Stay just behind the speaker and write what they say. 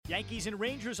Yankees and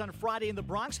Rangers on Friday in the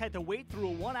Bronx had to wait through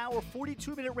a 1-hour,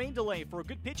 42-minute rain delay for a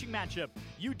good pitching matchup.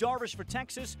 Yu Darvish for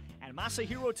Texas and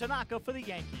Masahiro Tanaka for the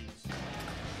Yankees.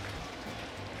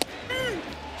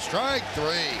 Strike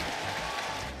three.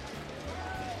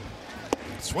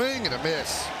 Swing and a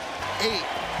miss. 8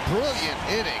 brilliant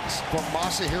innings from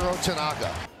Masahiro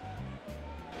Tanaka.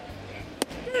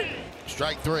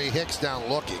 Strike three. Hicks down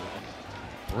looking.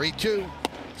 3-2.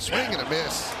 Swing and a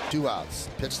miss. 2 outs.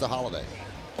 Pitch to Holiday.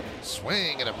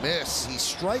 Swing and a miss. He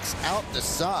strikes out the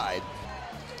side.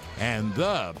 And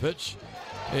the pitch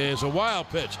is a wild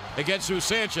pitch. Against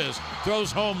Sanchez.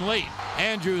 Throws home late.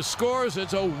 Andrews scores.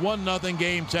 It's a 1-0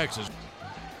 game, Texas.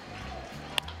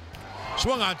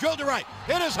 Swung on, drilled to right.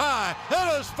 It is high.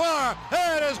 It is far.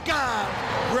 It is gone.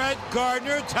 Brett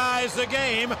Gardner ties the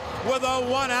game with a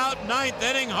 1-out 9th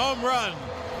inning home run.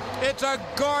 It's a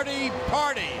Gardy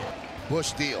party.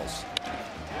 Bush deals.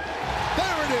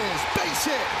 There it is. Base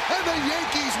hit. And the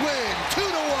Yankees win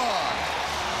 2-1.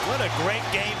 What a great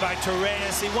game by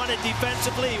Torreyes. He won it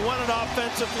defensively, he won it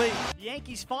offensively. The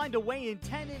Yankees find a way in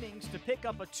 10 innings to pick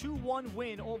up a 2-1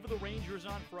 win over the Rangers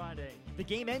on Friday. The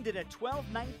game ended at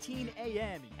 12:19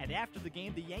 a.m. and after the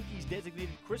game, the Yankees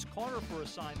designated Chris Carter for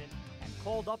assignment and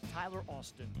called up Tyler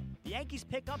Austin. The Yankees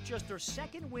pick up just their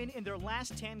second win in their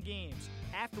last 10 games.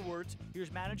 Afterwards,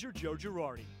 here's manager Joe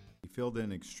Girardi. He filled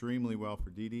in extremely well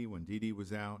for Didi when Didi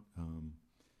was out.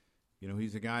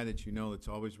 He's a guy that that's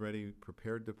always ready,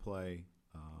 prepared to play,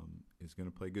 is going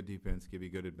to play good defense, give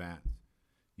you good at-bats.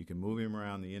 You can move him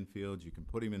around the infield. You can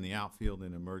put him in the outfield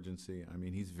in emergency. I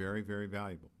mean, he's very, very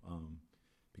valuable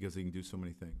because he can do so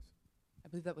many things. I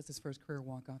believe that was his first career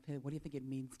walk-off hit. What do you think it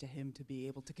means to him to be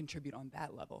able to contribute on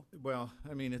that level? Well,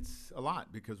 I mean, it's a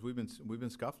lot because we've been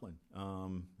scuffling.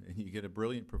 And you get a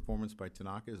brilliant performance by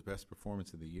Tanaka, his best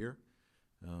performance of the year.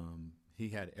 He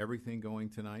had everything going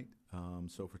tonight.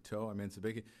 So for Toe, I mean, it's a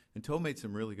big hit. And Toe made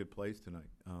some really good plays tonight,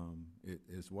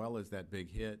 as well as that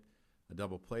big hit, a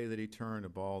double play that he turned, a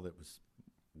ball that was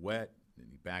wet, and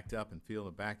he backed up and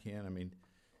fielded a backhand. I mean,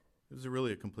 it was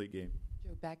really a complete game.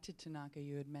 Joe, back to Tanaka,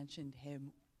 you had mentioned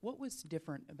him. What was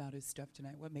different about his stuff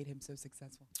tonight? What made him so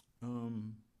successful?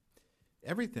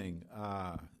 Everything.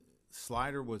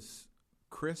 Slider was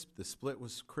crisp. The split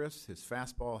was crisp. His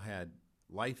fastball had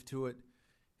life to it.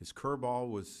 His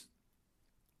curveball was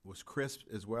crisp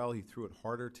as well. He threw it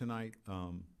harder tonight.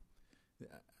 I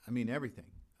mean, everything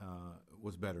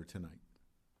was better tonight.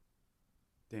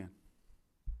 Dan.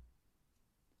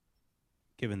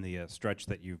 Given the stretch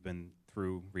that you've been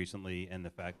through recently and the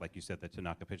fact, like you said, that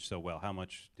Tanaka pitched so well, how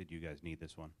much did you guys need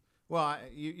this one? Well,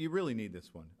 you really need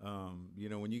this one.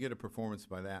 When you get a performance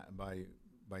by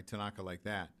Tanaka like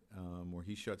that, where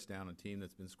he shuts down a team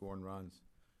that's been scoring runs,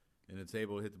 and it's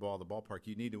able to hit the ball at the ballpark,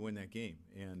 you need to win that game.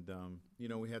 And,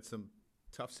 we had some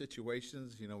tough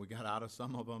situations. We got out of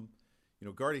some of them.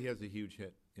 Gardy has a huge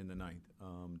hit in the ninth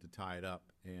to tie it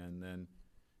up. And then,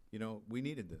 we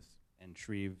needed this. And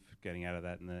Shreve getting out of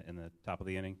that in the top of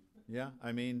the inning? Yeah,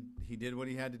 I mean, he did what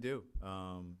he had to do.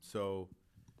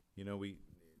 We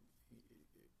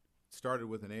started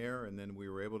with an error, and then we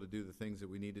were able to do the things that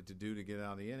we needed to do to get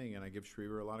out of the inning, and I give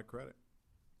Schriever a lot of credit.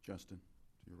 Justin,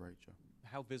 to your right, Joe.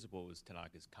 How visible is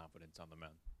Tanaka's confidence on the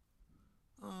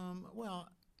mound? Well,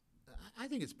 I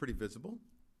think it's pretty visible,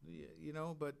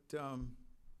 but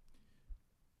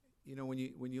when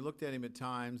you looked at him at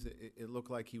times, it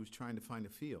looked like he was trying to find a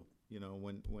feel,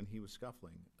 when he was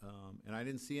scuffling, and I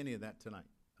didn't see any of that tonight.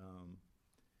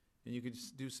 And you could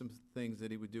just do some things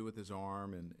that he would do with his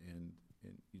arm, and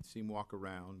you'd see him walk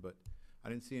around, but I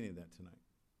didn't see any of that tonight.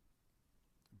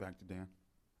 Back to Dan.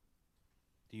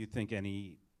 Do you think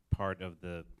any part of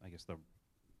the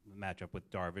matchup with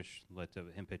Darvish led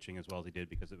to him pitching as well as he did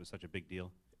because it was such a big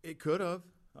deal? It could have.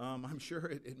 I'm sure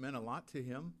it meant a lot to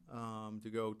him to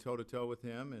go toe-to-toe with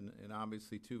him, and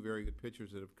obviously two very good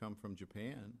pitchers that have come from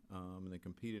Japan, and they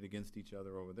competed against each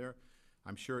other over there.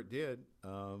 I'm sure it did.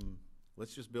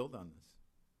 Let's just build on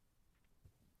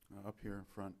this. Up here in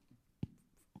front,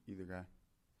 either guy.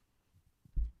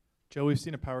 Joe, we've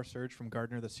seen a power surge from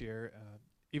Gardner this year,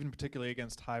 even particularly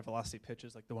against high-velocity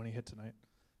pitches like the one he hit tonight.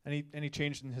 Any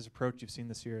change in his approach you've seen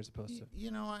this year as opposed to?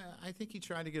 I think he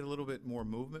tried to get a little bit more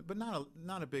movement, but not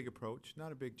a big approach,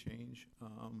 not a big change.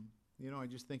 I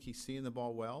just think he's seeing the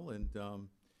ball well, and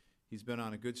he's been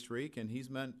on a good streak, and he's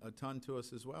meant a ton to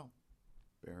us as well.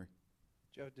 Barry.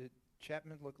 Joe, did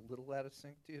Chapman look a little out of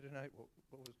sync to you tonight? What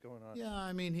was going on? Yeah,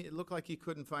 I mean, it looked like he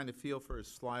couldn't find a feel for his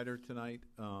slider tonight.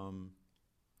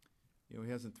 He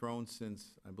hasn't thrown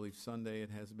since, I believe, Sunday it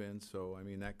has been, so, I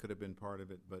mean, that could have been part of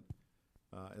it, but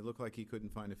it looked like he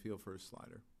couldn't find a feel for his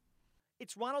slider.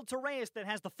 It's Ronald Torreyes that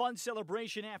has the fun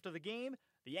celebration after the game.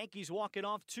 The Yankees walk it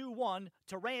off 2-1.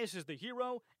 Torreyes is the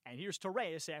hero, and here's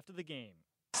Torreyes after the game.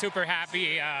 Super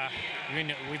happy.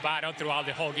 We battled throughout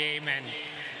the whole game, and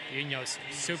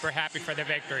super happy for the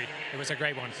victory. It was a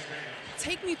great one.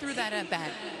 Take me through that at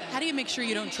bat. How do you make sure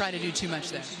you don't try to do too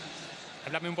much there?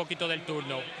 Háblame un poquito del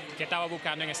turno. ¿Qué estaba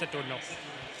buscando en ese turno?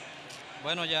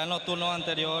 Bueno, ya en los turnos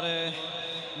anteriores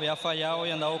había fallado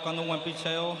y andaba buscando un buen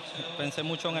picheo. Pensé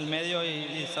mucho en el medio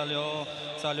y salió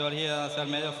el hacia el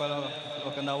medio, fue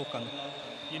lo que andaba buscando.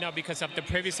 Because of the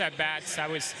previous at-bats, I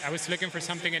was looking for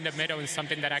something in the middle and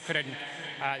something that I couldn't,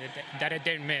 that I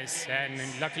didn't miss. And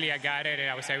luckily I got it, and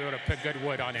I was able to put good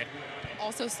wood on it.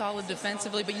 Also solid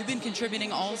defensively, but you've been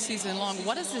contributing all season long.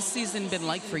 What has this season been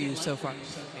like for you so far?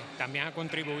 También ha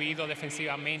contribuido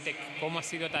defensivamente. ¿Cómo ha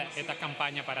sido esta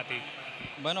campaña para ti?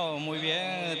 Bueno, muy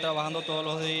bien, trabajando todos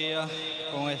los días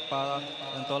con espada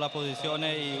en todas las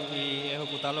posiciones y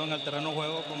ejecutarlo en el terreno de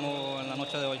juego como en la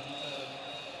noche de hoy.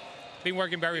 Been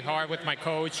working very hard with my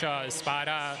coach,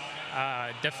 Espada,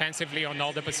 defensively on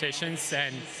all the positions,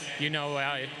 and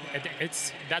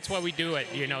that's why we do it,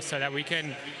 so that we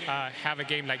can have a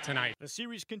game like tonight. The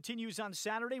series continues on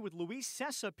Saturday with Luis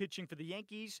Cessa pitching for the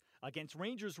Yankees against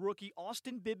Rangers rookie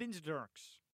Austin Bibbins Dirks.